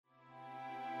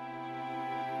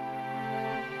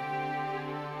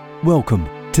Welcome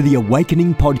to the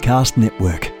Awakening Podcast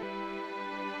Network.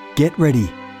 Get ready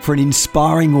for an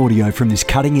inspiring audio from this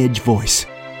cutting-edge voice.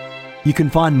 You can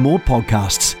find more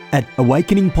podcasts at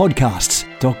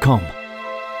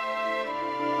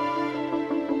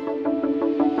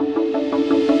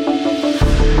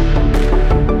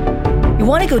awakeningpodcasts.com. You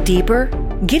want to go deeper?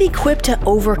 Get equipped to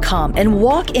overcome and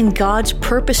walk in God's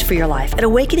purpose for your life at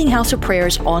Awakening House of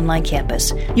Prayer's online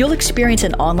campus. You'll experience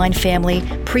an online family,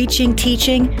 preaching,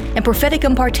 teaching, and prophetic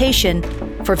impartation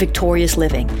for victorious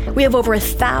living. We have over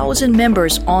 1,000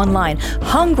 members online,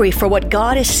 hungry for what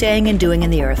God is saying and doing in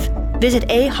the earth. Visit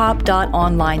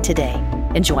ahop.online today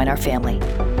and join our family.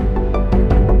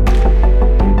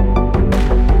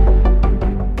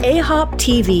 AHOP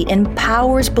TV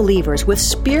empowers believers with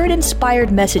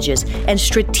Spirit-inspired messages and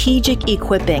strategic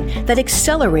equipping that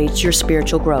accelerates your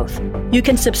spiritual growth. You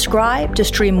can subscribe to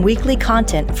stream weekly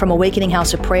content from Awakening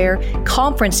House of Prayer,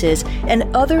 conferences, and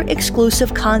other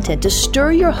exclusive content to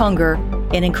stir your hunger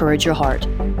and encourage your heart.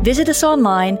 Visit us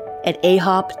online at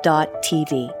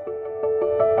ahop.tv.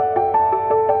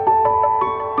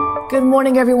 Good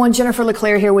morning, everyone. Jennifer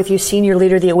LeClaire here with you, Senior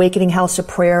Leader of the Awakening House of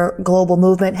Prayer Global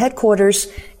Movement, headquarters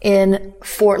in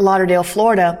Fort Lauderdale,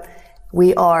 Florida.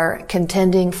 We are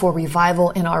contending for revival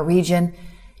in our region.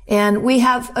 And we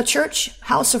have a church,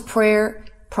 house of prayer,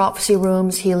 prophecy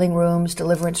rooms, healing rooms,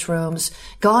 deliverance rooms.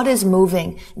 God is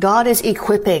moving. God is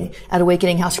equipping at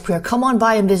Awakening House of Prayer. Come on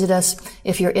by and visit us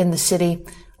if you're in the city.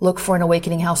 Look for an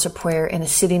Awakening House of Prayer in a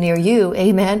city near you.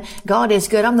 Amen. God is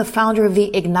good. I'm the founder of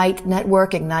the Ignite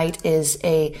Network. Ignite is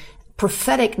a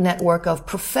prophetic network of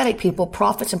prophetic people,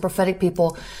 prophets and prophetic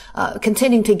people,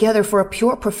 contending together for a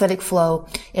pure prophetic flow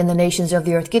in the nations of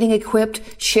the earth, getting equipped,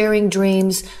 sharing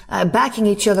dreams, backing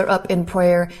each other up in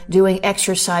prayer, doing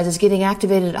exercises, getting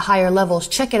activated at higher levels.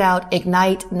 Check it out,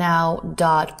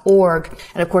 ignitenow.org.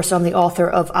 And of course, I'm the author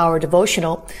of our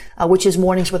devotional, which is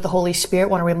Mornings with the Holy Spirit. I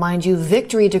want to remind you,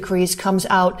 Victory Decrees comes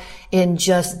out in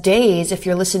just days. If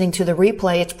you're listening to the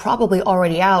replay, it's probably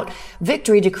already out.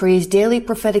 Victory Decrees, daily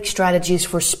prophetic strategies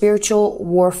for spiritual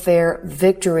warfare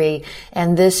victory.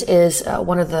 And this is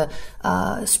one of the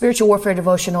spiritual warfare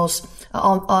devotionals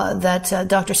that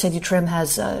Dr. Cindy Trim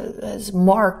has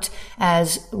marked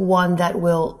as one that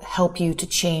will help you to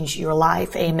change your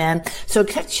life. Amen. So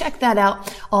check that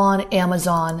out on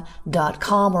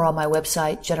Amazon.com or on my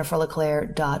website,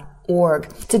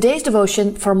 jenniferleclaire.org. Today's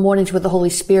devotion for Mornings with the Holy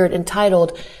Spirit,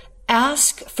 entitled,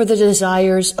 Ask for the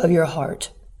Desires of Your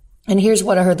Heart. And here's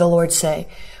what I heard the Lord say.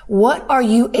 What are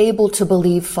you able to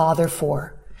believe Father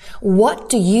for? What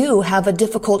do you have a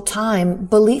difficult time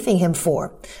believing Him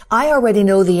for? I already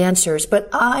know the answers, but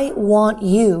I want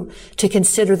you to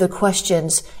consider the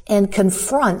questions and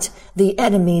confront the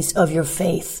enemies of your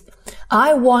faith.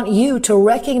 I want you to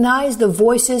recognize the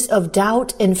voices of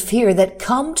doubt and fear that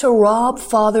come to rob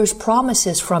Father's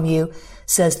promises from you,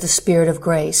 says the Spirit of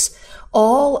grace.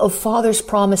 All of Father's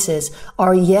promises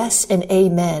are yes and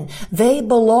amen. They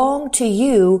belong to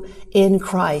you in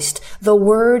Christ. The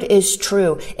Word is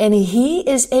true, and He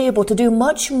is able to do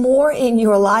much more in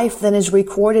your life than is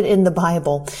recorded in the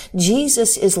Bible.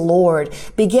 Jesus is Lord.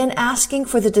 Begin asking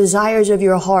for the desires of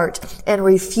your heart and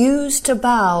refuse to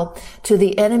bow to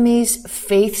the enemy's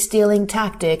faith-stealing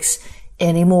tactics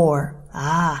anymore.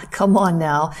 Come on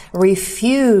now.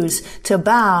 Refuse to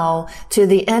bow to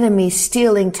the enemy's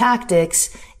stealing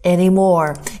tactics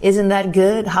anymore. Isn't that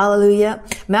good? Hallelujah.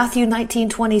 Matthew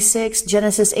 19:26,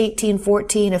 Genesis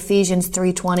 18:14, Ephesians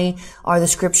 3:20 are the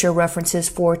scripture references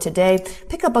for today.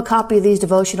 Pick up a copy of these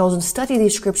devotionals and study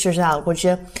these scriptures out, would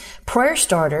you? Prayer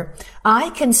starter.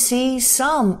 I can see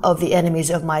some of the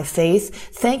enemies of my faith.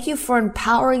 Thank you for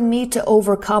empowering me to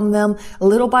overcome them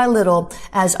little by little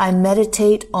as I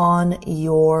meditate on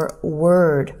your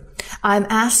word. I'm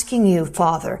asking you,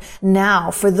 Father,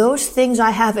 now for those things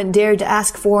I haven't dared to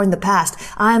ask for in the past.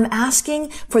 I'm asking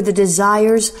for the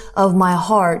desires of my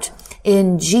heart.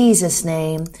 In Jesus'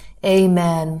 name,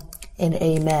 amen and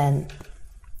amen.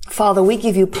 Father, we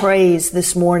give you praise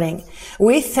this morning.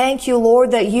 We thank you,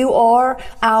 Lord, that you are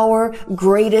our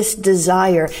greatest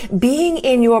desire. Being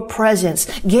in your presence,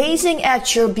 gazing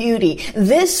at your beauty,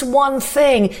 this one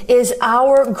thing is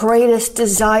our greatest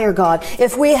desire, God.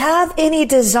 If we have any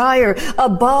desire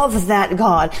above that,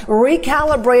 God,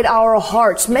 recalibrate our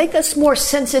hearts. Make us more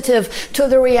sensitive to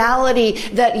the reality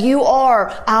that you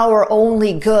are our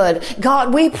only good.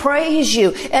 God, we praise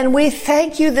you and we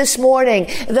thank you this morning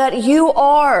that you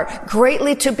are are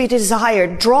greatly to be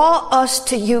desired. Draw us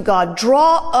to you, God.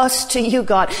 Draw us to you,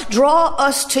 God. Draw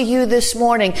us to you this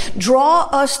morning. Draw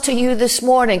us to you this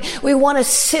morning. We want to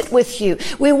sit with you.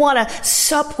 We want to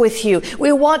sup with you.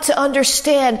 We want to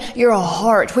understand your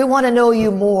heart. We want to know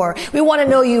you more. We want to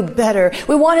know you better.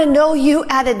 We want to know you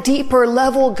at a deeper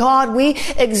level, God. We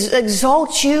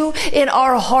exalt you in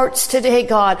our hearts today,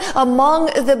 God, among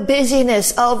the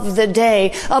busyness of the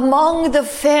day, among the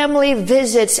family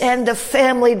visits and the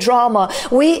family drama.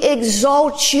 We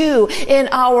exalt you in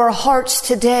our hearts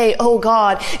today, oh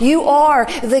God. You are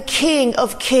the King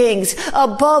of Kings,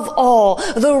 above all,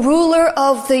 the ruler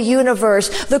of the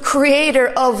universe, the creator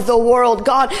of the world.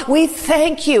 God, we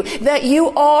thank you that you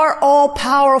are all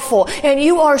powerful and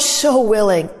you are so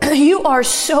willing. You are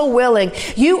so willing.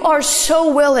 You are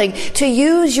so willing to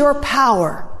use your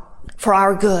power for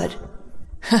our good.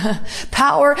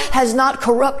 Power has not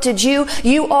corrupted you.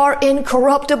 You are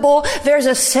incorruptible. There's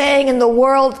a saying in the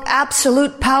world,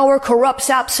 absolute power corrupts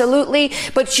absolutely.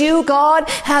 But you, God,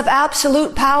 have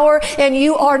absolute power and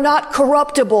you are not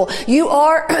corruptible. You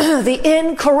are the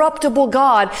incorruptible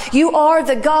God. You are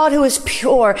the God who is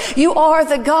pure. You are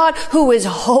the God who is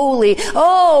holy.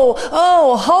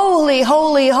 Oh, holy,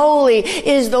 holy, holy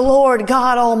is the Lord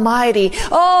God Almighty.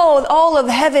 Oh, all of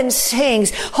heaven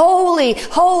sings, holy,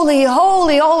 holy,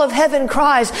 holy. All of heaven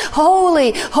cries,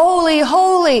 holy, holy,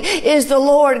 holy is the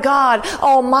Lord God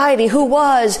Almighty, who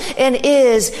was and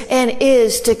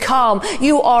is to come.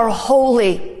 You are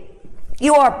holy.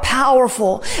 You are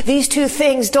powerful. These two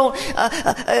things don't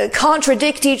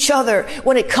contradict each other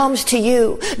when it comes to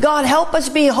you. God, help us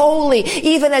be holy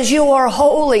even as you are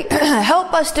holy.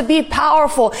 Help us to be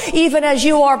powerful even as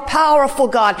you are powerful,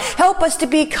 God. Help us to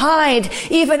be kind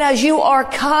even as you are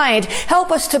kind.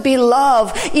 Help us to be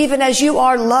love even as you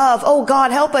are love. Oh God,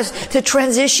 help us to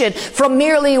transition from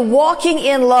merely walking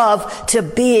in love to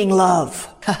being love.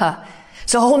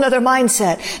 It's a whole nother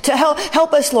mindset. To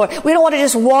help us, Lord. We don't want to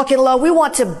just walk in love. We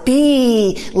want to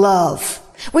be love.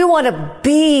 We want to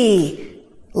be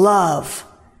love.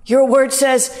 Your word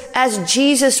says, as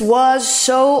Jesus was,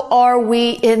 so are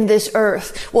we in this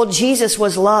earth. Well, Jesus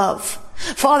was love.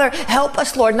 Father, help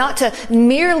us, Lord, not to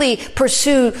merely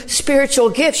pursue spiritual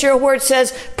gifts. Your word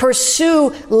says,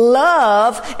 pursue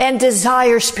love and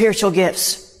desire spiritual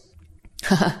gifts.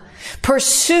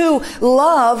 Pursue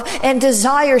love and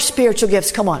desire spiritual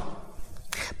gifts. Come on.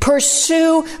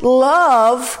 Pursue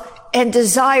love and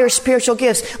desire spiritual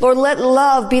gifts. Lord, let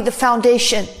love be the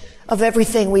foundation of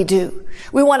everything we do.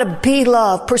 We want to be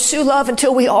love, pursue love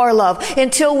until we are love,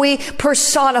 until we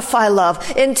personify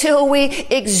love, until we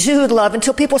exude love,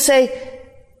 until people say,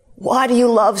 why do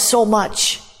you love so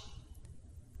much?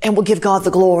 And we'll give God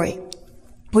the glory.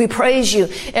 We praise you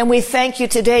and we thank you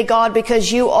today, God,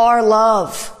 because you are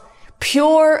love.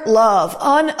 Pure love,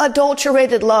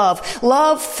 unadulterated love,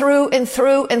 love through and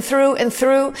through and through and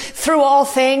through all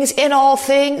things, in all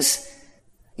things.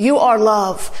 You are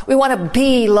love. We want to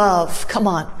be love. Come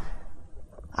on.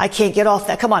 I can't get off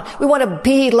that. Come on. We want to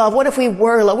be love. What if we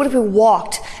were love? What if we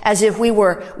walked as if we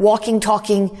were walking,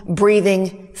 talking,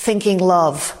 breathing, thinking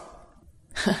love?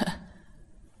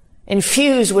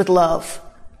 Infused with love,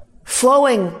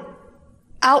 flowing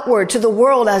outward to the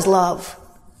world as love.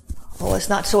 Well, it's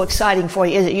not so exciting for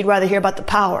you, is it? You'd rather hear about the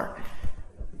power.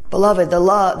 Beloved,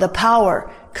 the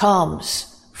power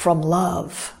comes from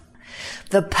love.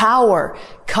 The power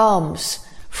comes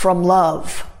from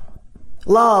love.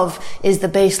 Love is the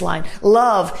baseline.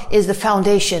 Love is the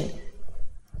foundation.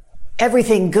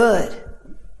 Everything good,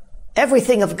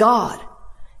 everything of God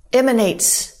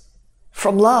emanates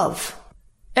from love.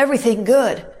 Everything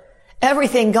good,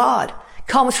 everything God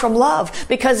comes from love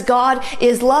because God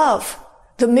is love.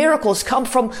 The miracles come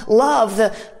from love.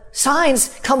 The signs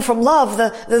come from love.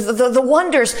 The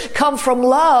wonders come from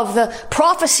love. The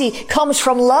prophecy comes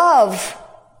from love.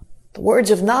 The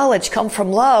words of knowledge come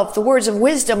from love. The words of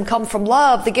wisdom come from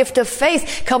love. The gift of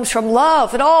faith comes from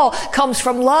love. It all comes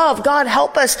from love. God,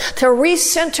 help us to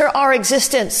recenter our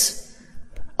existence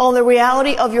on the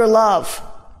reality of your love.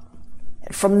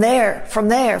 And from that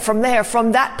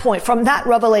point, from that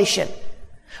revelation,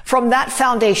 from that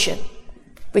foundation,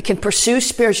 we can pursue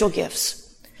spiritual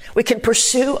gifts. We can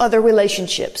pursue other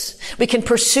relationships. We can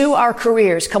pursue our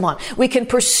careers. Come on. We can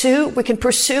pursue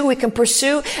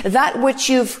that which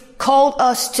you've called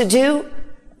us to do,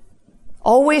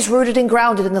 always rooted and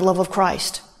grounded in the love of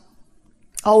Christ.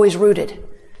 Always rooted,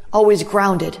 always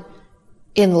grounded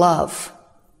in love.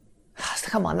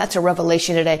 Come on, that's a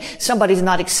revelation today. Somebody's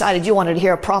not excited. You wanted to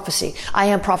hear a prophecy. I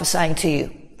am prophesying to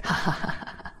you.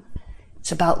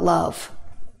 It's about love.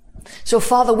 So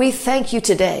Father, we thank you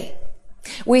today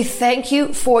We thank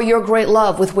you for your great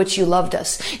love with which you loved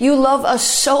us. You love us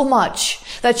so much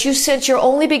that you sent your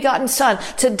only begotten Son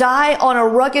to die on a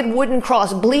rugged wooden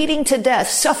cross, bleeding to death,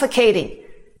 suffocating,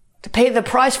 to pay the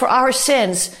price for our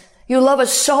sins. You love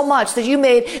us so much that you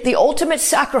made the ultimate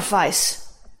sacrifice.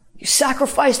 You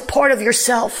sacrificed part of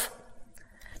yourself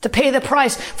to pay the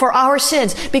price for our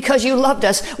sins because you loved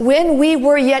us. When we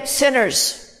were yet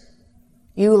sinners,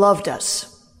 you loved us.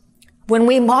 When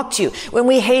we mocked you, when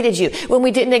we hated you, when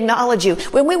we didn't acknowledge you,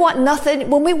 when we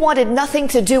wanted nothing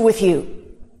to do with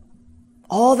you,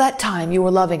 all that time you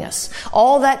were loving us.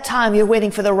 All that time you're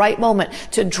waiting for the right moment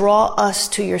to draw us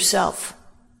to yourself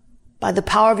by the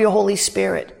power of your Holy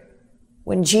Spirit.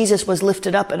 When Jesus was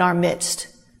lifted up in our midst,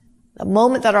 the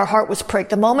moment that our heart was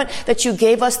pricked, the moment that you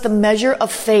gave us the measure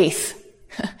of faith,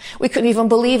 we couldn't even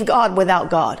believe God without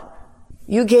God.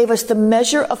 You gave us the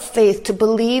measure of faith to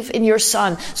believe in your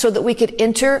Son so that we could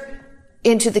enter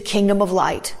into the kingdom of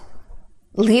light,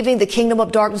 leaving the kingdom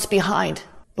of darkness behind,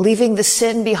 leaving the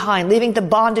sin behind, leaving the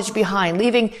bondage behind,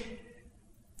 leaving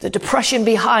the depression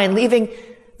behind, leaving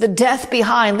the death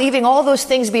behind, leaving all those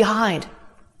things behind.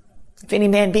 If any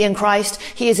man be in Christ,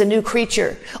 he is a new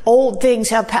creature. Old things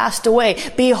have passed away.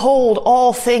 Behold,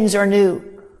 all things are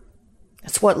new.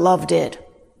 That's what love did.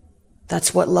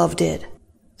 That's what love did.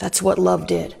 That's what love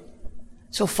did.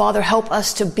 So Father, help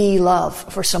us to be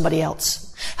love for somebody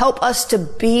else. Help us to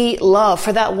be love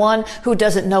for that one who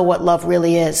doesn't know what love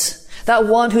really is. That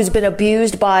one who's been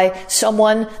abused by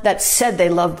someone that said they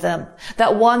loved them.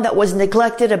 That one that was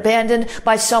neglected, abandoned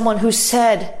by someone who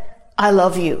said, I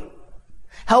love you.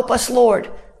 Help us,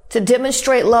 Lord, to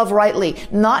demonstrate love rightly,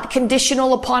 not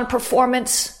conditional upon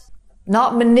performance,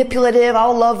 not manipulative.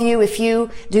 I'll love you if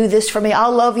you do this for me.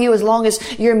 I'll love you as long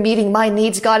as you're meeting my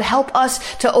needs. God, help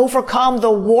us to overcome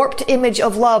the warped image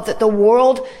of love that the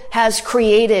world has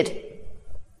created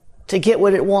to get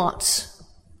what it wants.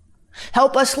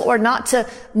 Help us, Lord, not to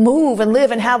move and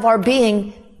live and have our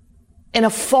being in a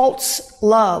false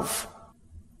love,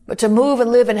 but to move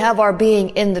and live and have our being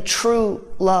in the true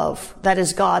love that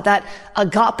is God, that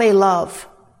agape love,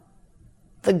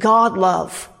 the God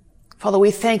love. Father,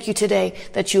 we thank you today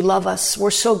that you love us.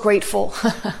 We're so grateful.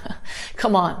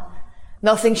 Come on.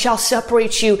 Nothing shall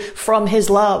separate you from his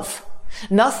love.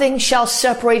 Nothing shall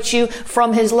separate you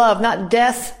from his love. Not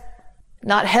death,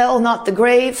 not hell, not the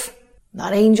grave,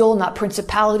 not angel, not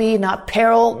principality, not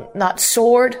peril, not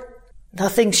sword.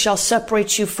 Nothing shall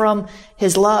separate you from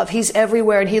his love. He's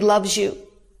everywhere and he loves you.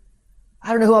 I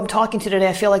don't know who I'm talking to today.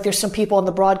 I feel like there's some people on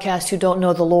the broadcast who don't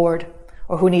know the Lord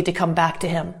or who need to come back to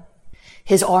him.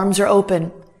 His arms are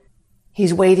open.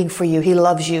 He's waiting for you. He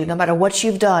loves you no matter what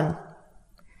you've done.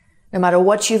 No matter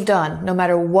what you've done. No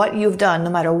matter what you've done. No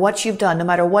matter what you've done. No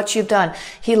matter what you've done.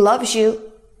 He loves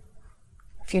you.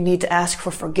 If you need to ask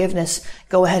for forgiveness,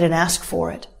 go ahead and ask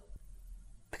for it.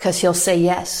 Because he'll say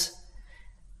yes.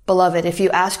 Beloved, if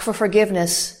you ask for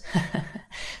forgiveness,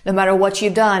 no matter what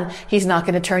you've done, he's not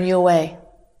going to turn you away.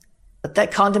 Let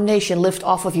that condemnation lift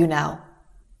off of you now.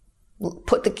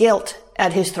 Put the guilt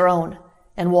at his throne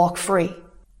and walk free.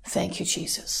 Thank you,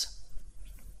 Jesus.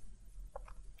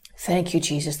 Thank you,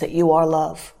 Jesus, that you are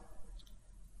love.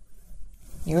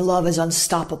 Your love is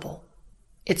unstoppable.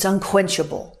 It's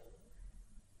unquenchable.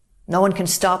 No one can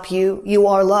stop you. You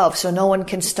are love, so no one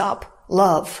can stop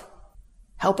love.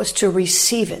 Help us to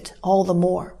receive it all the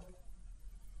more.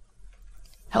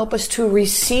 Help us to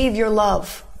receive your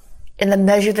love in the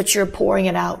measure that you're pouring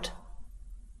it out.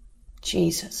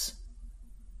 Jesus.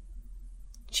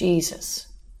 Jesus.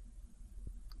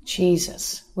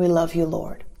 Jesus. We love you,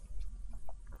 Lord.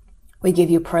 We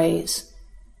give you praise.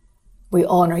 We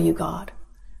honor you, God,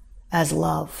 as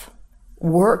love.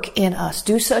 Work in us.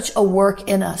 Do such a work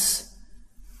in us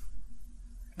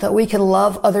that we can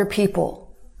love other people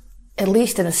at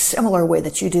least in a similar way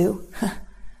that you do.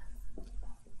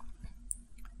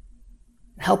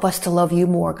 Help us to love you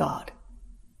more, God.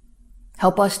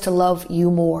 Help us to love you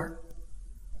more.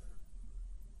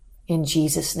 In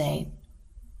Jesus' name.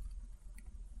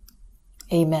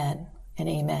 Amen and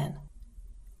amen.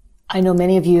 I know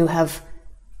many of you have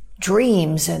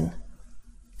dreams and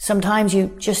sometimes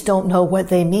you just don't know what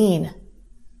they mean.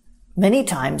 Many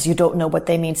times you don't know what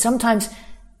they mean. Sometimes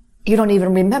you don't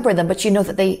even remember them, but you know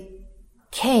that they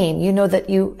came. You know that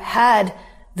you had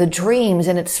the dreams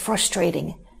and it's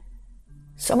frustrating.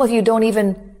 Some of you don't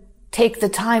even take the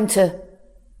time to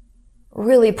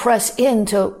really press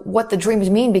into what the dreams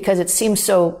mean because it seems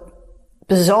so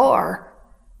bizarre.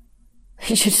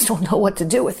 You just don't know what to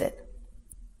do with it.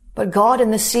 But God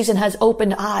in this season has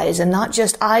opened eyes, and not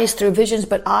just eyes through visions,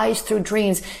 but eyes through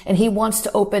dreams. And he wants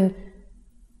to open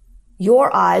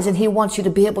your eyes, and he wants you to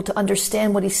be able to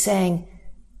understand what he's saying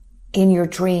in your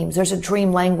dreams. There's a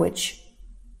dream language.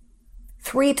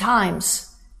 3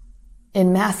 times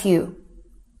in Matthew,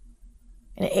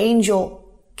 an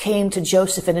angel came to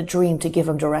Joseph in a dream to give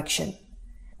him direction.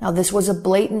 Now, this was a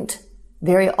blatant,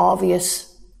 very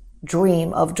obvious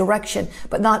dream of direction,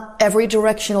 but not every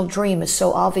directional dream is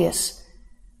so obvious.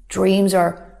 Dreams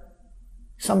are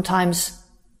sometimes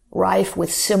rife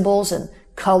with symbols and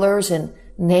colors and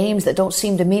names that don't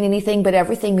seem to mean anything, but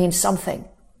everything means something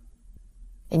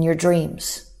in your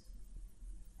dreams.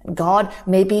 And God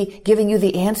may be giving you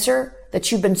the answer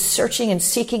that you've been searching and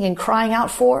seeking and crying out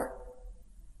for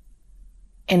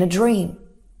in a dream.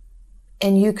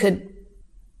 And you could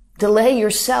delay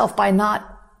yourself by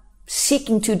not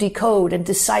seeking to decode and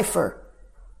decipher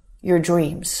your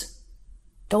dreams.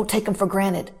 Don't take them for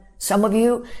granted. Some of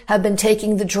you have been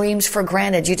taking the dreams for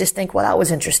granted. You just think, well, that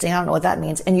was interesting. I don't know what that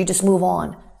means. And you just move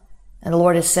on. And the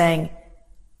Lord is saying,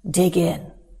 dig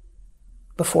in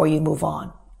before you move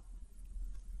on.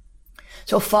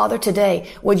 So, Father, today,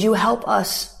 would you help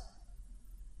us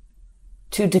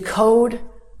to decode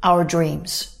our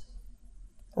dreams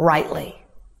rightly?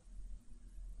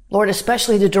 Lord,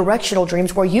 especially the directional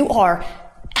dreams where you are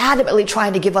adamantly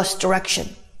trying to give us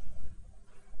direction.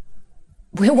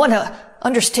 We want to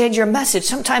understand your message.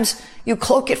 Sometimes you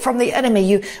cloak it from the enemy.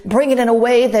 You bring it in a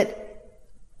way that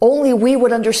only we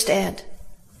would understand.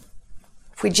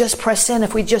 If we just press in,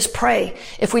 if we just pray,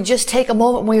 if we just take a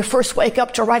moment when we first wake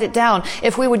up to write it down,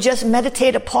 if we would just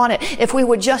meditate upon it, if we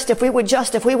would just,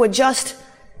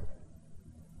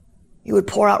 you would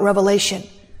pour out revelation.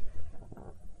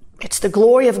 It's the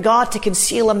glory of God to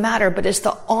conceal a matter, but it's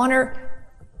the honor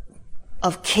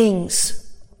of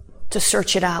kings to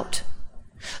search it out.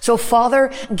 So,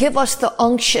 Father, give us the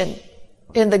unction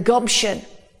and the gumption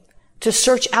to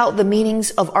search out the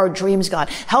meanings of our dreams, God.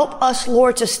 Help us,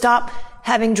 Lord, to stop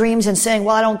having dreams and saying,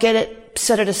 well, I don't get it,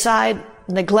 set it aside,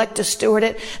 neglect to steward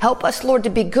it. Help us, Lord,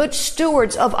 to be good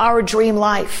stewards of our dream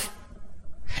life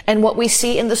and what we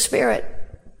see in the Spirit.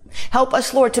 Help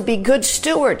us, Lord, to be good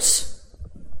stewards.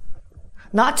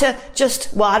 Not to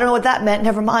just, well, I don't know what that meant.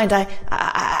 Never mind.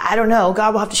 I don't know.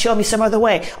 God will have to show me some other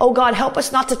way. Oh, God, help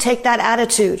us not to take that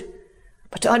attitude,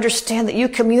 but to understand that you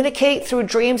communicate through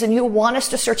dreams and you want us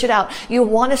to search it out. You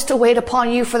want us to wait upon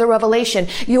you for the revelation.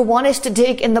 You want us to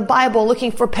dig in the Bible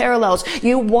looking for parallels.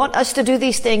 You want us to do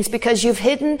these things because you've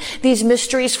hidden these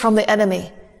mysteries from the enemy,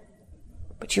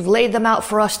 but you've laid them out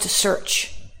for us to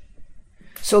search.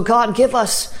 So God, give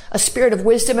us a spirit of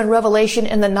wisdom and revelation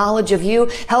in the knowledge of you.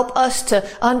 Help us to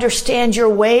understand your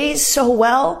ways so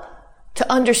well, to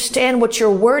understand what your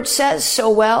word says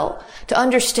so well, to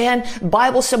understand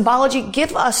Bible symbology.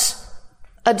 Give us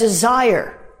a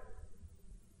desire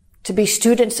to be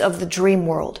students of the dream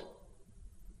world.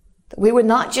 That we would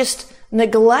not just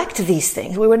neglect these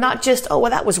things. We would not just, oh,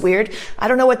 well, that was weird. I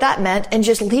don't know what that meant, and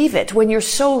just leave it when you're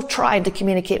so trying to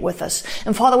communicate with us.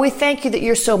 And Father, we thank you that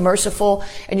you're so merciful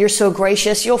and you're so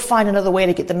gracious. You'll find another way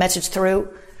to get the message through.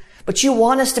 But you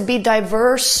want us to be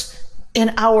diverse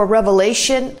in our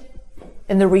revelation,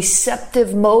 in the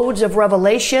receptive modes of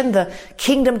revelation, the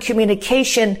kingdom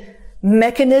communication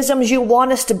mechanisms. You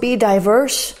want us to be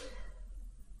diverse.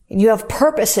 And you have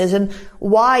purposes and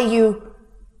why you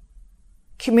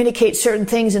communicate certain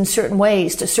things in certain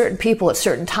ways to certain people at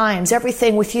certain times.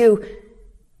 Everything with you,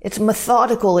 it's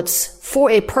methodical. It's for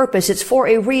a purpose. It's for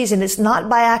a reason. It's not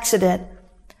by accident.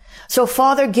 So,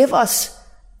 Father, give us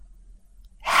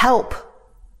help.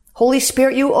 Holy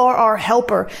Spirit, you are our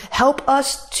helper. Help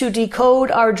us to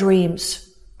decode our dreams.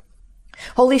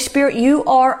 Holy Spirit, you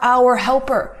are our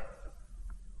helper.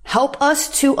 Help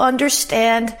us to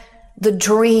understand the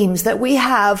dreams that we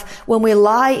have when we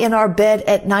lie in our bed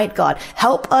at night, God.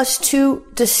 Help us to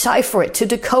decipher it, to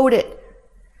decode it.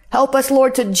 Help us,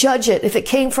 Lord, to judge it. If it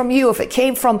came from you, if it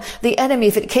came from the enemy,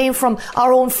 if it came from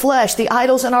our own flesh, the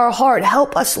idols in our heart,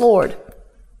 help us, Lord,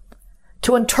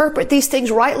 to interpret these things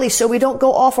rightly so we don't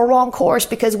go off a wrong course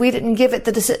because we didn't give it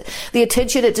the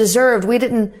attention it deserved. We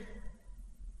didn't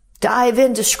dive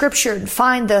into Scripture and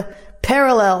find the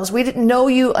parallels. We didn't know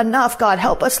you enough, God.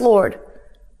 Help us, Lord,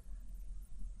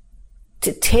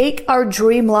 to take our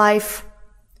dream life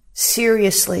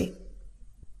seriously,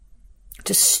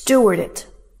 to steward it,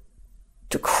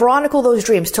 to chronicle those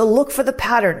dreams, to look for the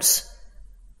patterns.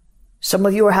 Some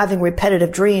of you are having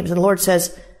repetitive dreams, and the Lord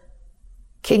says,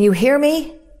 can you hear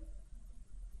me?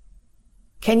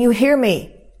 Can you hear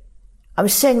me? I'm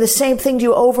saying the same thing to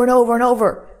you over and over and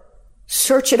over.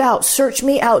 Search it out. Search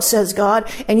me out, says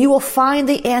God, and you will find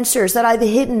the answers that I've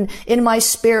hidden in my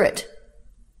spirit.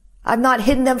 I've not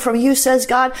hidden them from you, says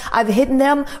God. I've hidden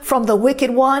them from the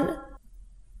wicked one.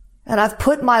 And I've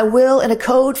put my will in a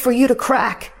code for you to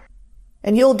crack.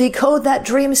 And you'll decode that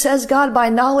dream, says God, by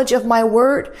knowledge of my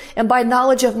word and by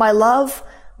knowledge of my love,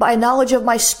 by knowledge of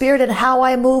my spirit and how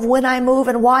I move, when I move,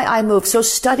 and why I move. So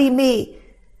study me.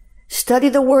 Study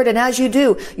the word. And as you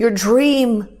do, your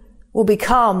dream will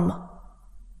become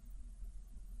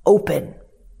open.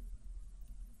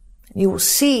 You will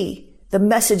see the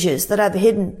messages that I've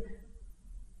hidden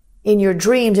in your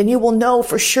dreams, and you will know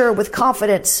for sure with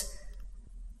confidence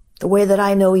the way that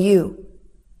I know you.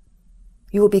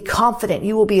 You will be confident.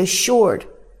 You will be assured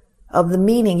of the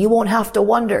meaning. You won't have to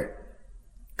wonder.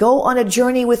 Go on a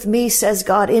journey with me, says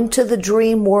God, into the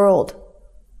dream world.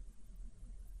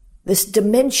 This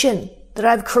dimension that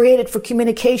I've created for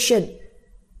communication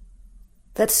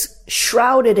that's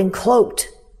shrouded and cloaked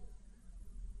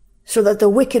so that the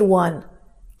wicked one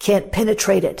can't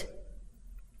penetrate it.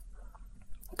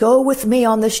 Go with me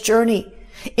on this journey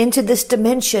into this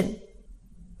dimension.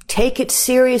 Take it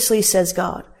seriously, says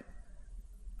God.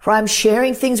 For I'm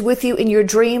sharing things with you in your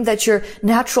dream that your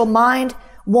natural mind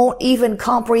won't even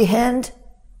comprehend.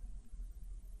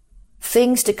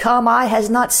 Things to come, eye has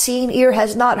not seen, ear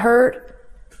has not heard.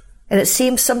 And it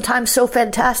seems sometimes so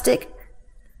fantastic.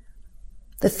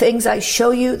 The things I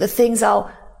show you, the things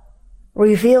I'll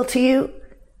reveal to you.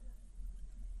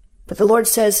 But the Lord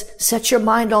says, set your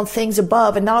mind on things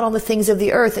above and not on the things of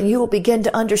the earth, and you will begin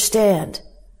to understand.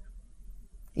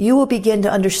 You will begin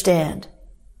to understand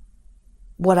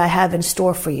what I have in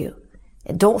store for you.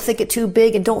 And don't think it too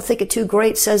big and don't think it too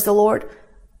great, says the Lord.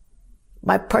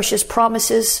 My precious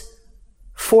promises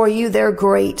for you, they're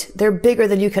great. They're bigger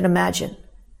than you can imagine.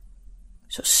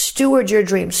 So steward your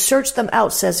dreams. Search them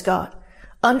out, says God.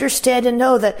 Understand and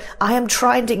know that I am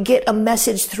trying to get a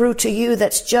message through to you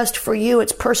that's just for you.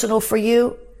 It's personal for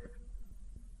you.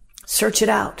 Search it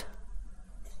out,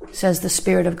 says the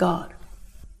Spirit of God.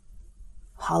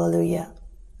 Hallelujah.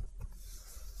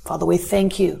 Father, we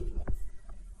thank you.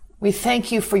 We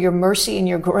thank you for your mercy and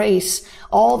your grace.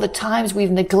 All the times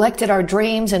we've neglected our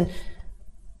dreams and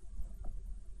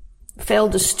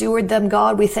failed to steward them,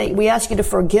 God, we ask you to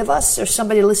forgive us. There's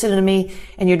somebody listening to me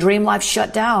and your dream life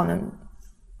shut down and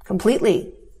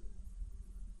completely.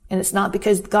 And it's not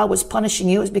because God was punishing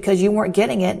you. It's because you weren't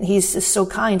getting it. He's just so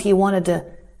kind. He wanted to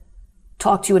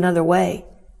talk to you another way.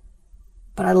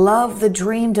 But I love the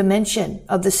dream dimension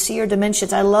of the seer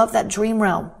dimensions. I love that dream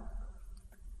realm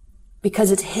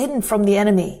because it's hidden from the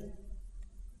enemy.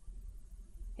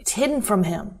 It's hidden from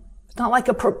him. It's not like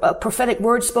a prophetic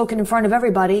word spoken in front of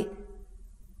everybody.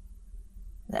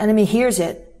 The enemy hears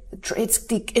it.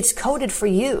 It's coded for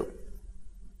you.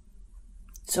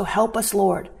 So help us,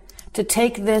 Lord, to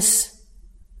take this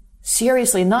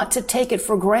seriously, not to take it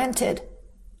for granted,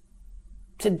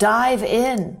 to dive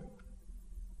in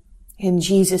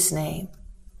Jesus' name.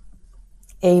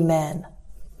 Amen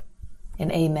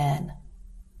and amen.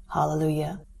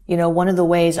 Hallelujah. You know, one of the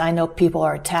ways I know people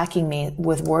are attacking me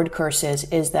with word curses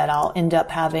is that I'll end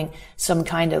up having some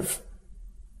kind of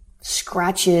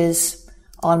scratches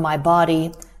on my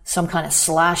body, some kind of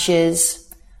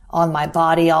slashes on my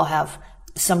body. I'll have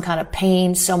some kind of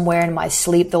pain somewhere in my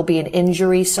sleep. There'll be an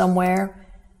injury somewhere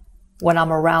when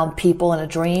I'm around people in a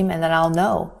dream, and then I'll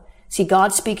know. See,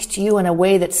 God speaks to you in a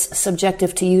way that's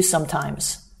subjective to you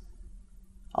sometimes.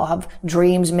 I'll have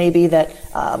dreams maybe that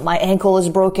my ankle is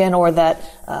broken or that,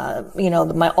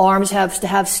 my arms have to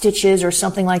have stitches or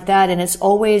something like that. And it's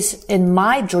always, in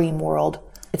my dream world,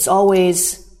 it's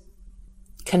always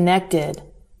connected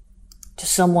to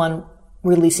someone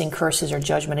releasing curses or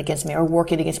judgment against me or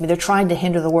working against me. They're trying to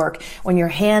hinder the work. When your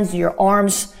hands, your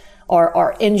arms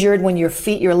are injured, when your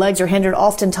feet, your legs are hindered,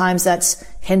 oftentimes that's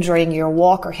hindering your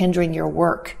walk or hindering your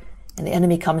work. And the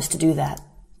enemy comes to do that.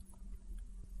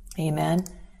 Amen.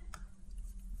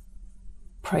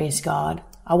 Praise God.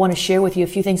 I want to share with you a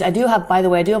few things. I do have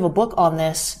a book on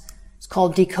this. It's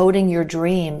called Decoding Your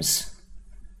Dreams.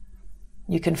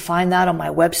 You can find that on my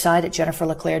website at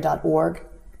jenniferleclaire.org.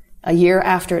 A year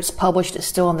after it's published, it's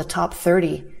still in the top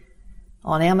 30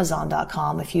 on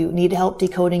Amazon.com. If you need help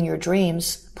decoding your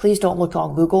dreams, please don't look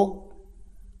on Google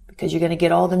because you're going to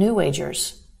get all the New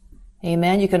Agers.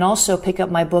 Amen. You can also pick up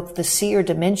my book, The Seer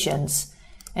Dimensions.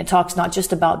 It talks not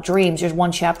just about dreams. There's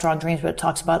one chapter on dreams, but it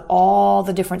talks about all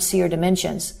the different seer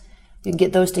dimensions. You can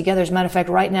get those together. As a matter of fact,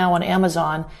 right now on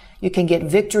Amazon, you can get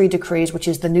Victory Decrees, which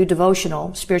is the new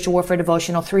devotional, spiritual warfare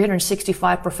devotional,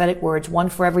 365 prophetic words, one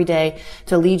for every day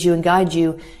to lead you and guide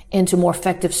you into more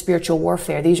effective spiritual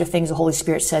warfare. These are things the Holy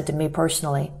Spirit said to me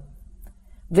personally.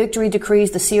 Victory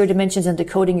Decrees, the seer dimensions, and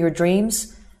decoding your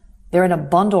dreams. They're in a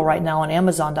bundle right now on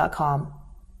Amazon.com.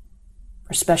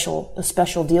 A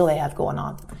special deal they have going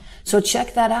on. So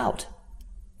check that out.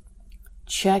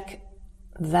 Check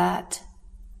that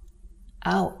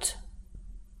out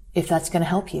if that's going to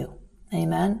help you.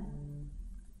 Amen.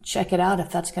 Check it out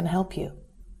if that's going to help you.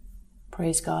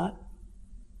 Praise God.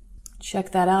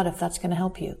 Check that out if that's going to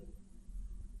help you.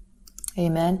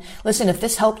 Amen. Listen, if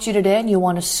this helped you today and you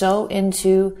want to sow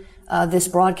into this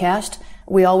broadcast,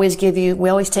 we always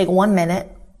take 1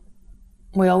 minute.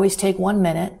 We always take 1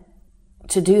 minute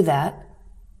to do that.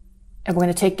 And we're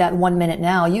going to take that 1 minute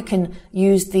now. You can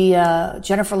use the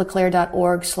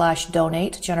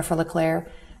jenniferleclaire.org/donate,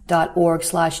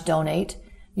 jenniferleclaire.org/donate.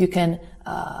 You can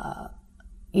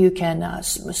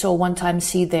sow a one-time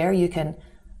seed there. You can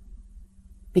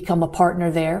become a partner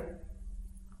there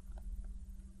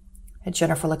at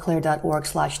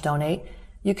jenniferleclaire.org/donate.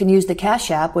 You can use the Cash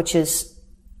App, which is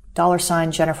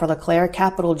 $ Jennifer LeClaire,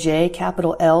 capital J,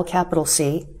 capital L, capital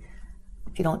C.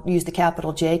 If you don't use the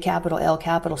capital J, capital L,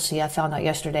 capital C, I found out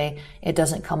yesterday it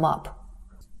doesn't come up.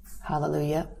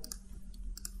 Hallelujah.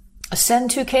 Ascend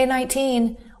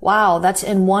 2K19. Wow, that's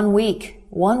in 1 week.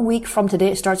 1 week from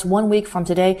today. It starts 1 week from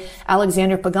today.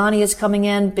 Alexander Pagani is coming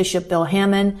in. Bishop Bill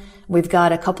Hammond. We've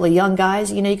got a couple of young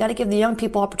guys. You got to give the young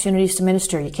people opportunities to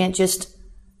minister. You can't just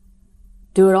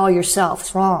do it all yourself.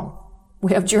 It's wrong.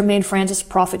 We have Jermaine Francis,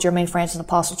 Prophet Jermaine Francis, and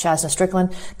Apostle Chasna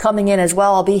Strickland coming in as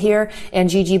well. I'll be here.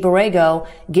 And Gigi Borrego.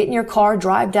 Get in your car,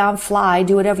 drive down, fly,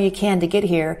 do whatever you can to get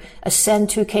here. Ascend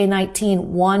 2K19,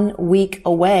 1 week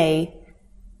away.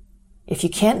 If you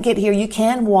can't get here, you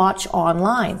can watch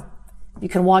online. You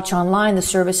can watch online. The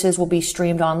services will be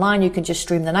streamed online. You can just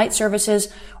stream the night services,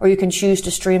 or you can choose to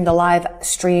stream the live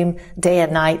stream day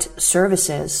and night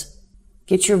services.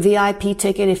 Get your VIP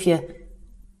ticket if you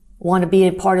want to be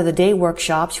a part of the day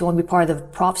workshops. You want to be part of the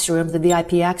prophecy room, the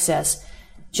VIP access.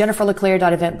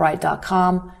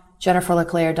 JenniferLeClaire.eventbrite.com,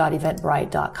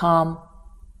 JenniferLeClaire.eventbrite.com.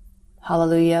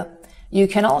 Hallelujah. You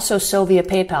can also sow via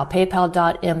PayPal,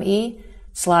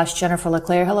 PayPal.me/Jennifer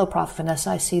LeClaire. Hello, Prophet Vanessa.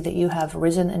 I see that you have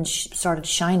risen and started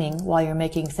shining while you're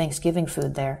making Thanksgiving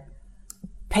food there.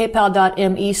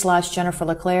 PayPal.me/Jennifer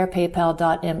LeClaire,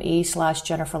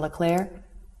 PayPal.me/Jennifer LeClaire.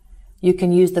 You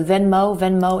can use the Venmo.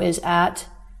 Venmo is at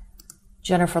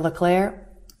Jennifer LeClaire.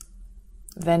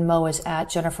 Venmo is at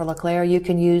Jennifer LeClaire. You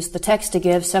can use the text to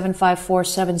give,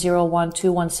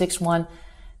 754-701-2161.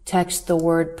 Text the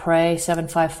word pray,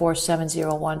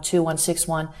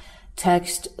 754-701-2161.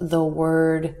 Text the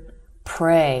word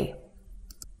pray.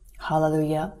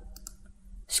 Hallelujah.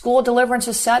 School Deliverance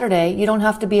is Saturday. You don't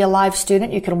have to be a live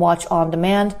student. You can watch on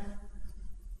demand.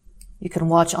 You can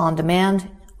watch on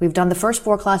demand. We've done the first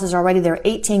 4 classes already. There are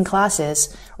 18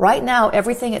 classes. Right now,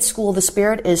 everything at School of the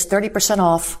Spirit is 30%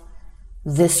 off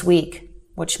this week,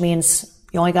 which means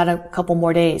you only got a couple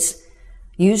more days.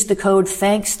 Use the code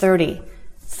THANKS30.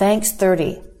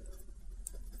 THANKS30.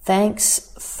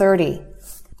 THANKS30.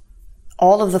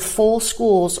 All of the full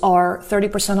schools are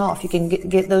 30% off. You can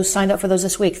get those signed up for those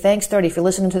this week. THANKS30. If you're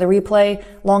listening to the replay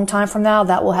long time from now,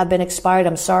 that will have been expired.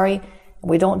 I'm sorry.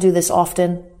 We don't do this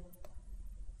often,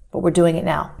 but we're doing it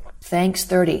now.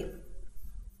 THANKS30.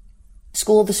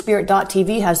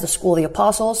 SchoolofTheSpirit.tv has the School of the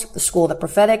Apostles, the School of the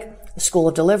Prophetic, the School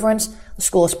of Deliverance, the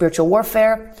School of Spiritual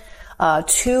Warfare,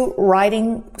 2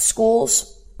 writing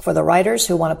schools for the writers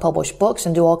who want to publish books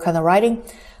and do all kind of writing.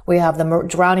 We have the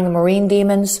Drowning the Marine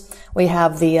Demons. We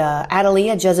have the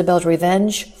Adelia, Jezebel's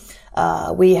Revenge.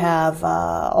 We have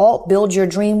all Build Your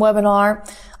Dream webinar.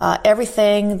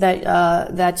 Everything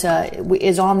that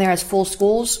is on there as full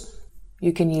schools,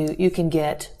 you can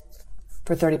get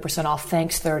for 30% off.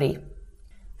 THANKS30.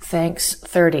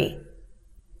 THANKS30.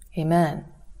 Amen.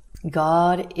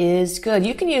 God is good.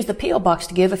 You can use the P.O. Box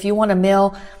to give if you want to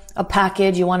mail a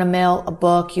package, you want to mail a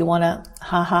book, you want to,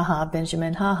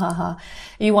 Benjamin,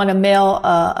 you want to mail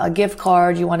a gift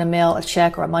card, you want to mail a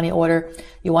check or a money order,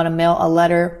 you want to mail a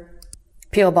letter,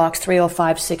 P.O. Box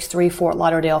 30563, Fort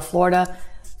Lauderdale, Florida,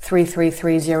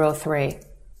 33303.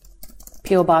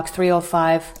 P.O. Box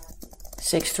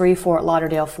 30563, Fort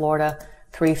Lauderdale, Florida,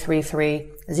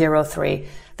 33303.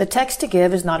 The text to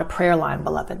give is not a prayer line,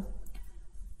 beloved.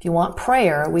 If you want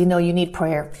prayer, we know you need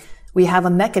prayer. We have a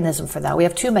mechanism for that. We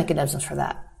have 2 mechanisms for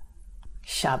that.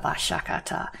 Shabbat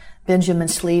Shakata. Benjamin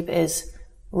Sleep is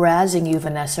razzing you,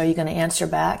 Vanessa. Are you going to answer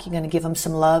back? You're going to give him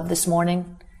some love this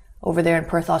morning over there in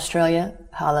Perth, Australia?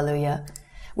 Hallelujah.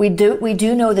 We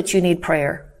do know that you need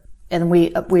prayer, and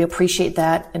we appreciate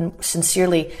that. And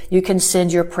sincerely, you can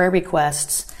send your prayer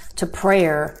requests to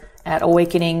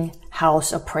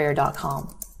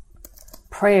prayer@awakeninghouseofprayer.com.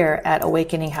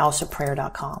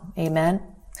 Prayer@awakeninghouseofprayer.com. Amen.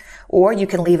 Or you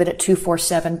can leave it at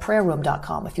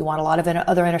 247prayerroom.com. If you want a lot of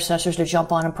other intercessors to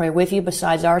jump on and pray with you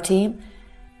besides our team,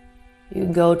 you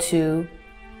can go to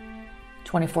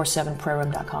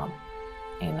 247prayerroom.com.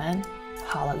 Amen.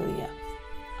 Hallelujah.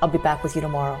 I'll be back with you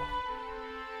tomorrow.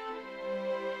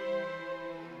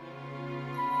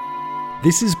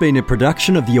 This has been a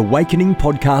production of the Awakening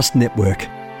Podcast Network.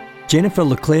 Jennifer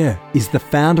LeClaire is the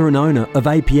founder and owner of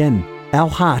APN. Our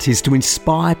heart is to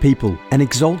inspire people and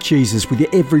exalt Jesus with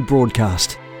every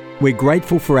broadcast. We're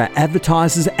grateful for our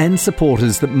advertisers and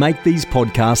supporters that make these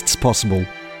podcasts possible.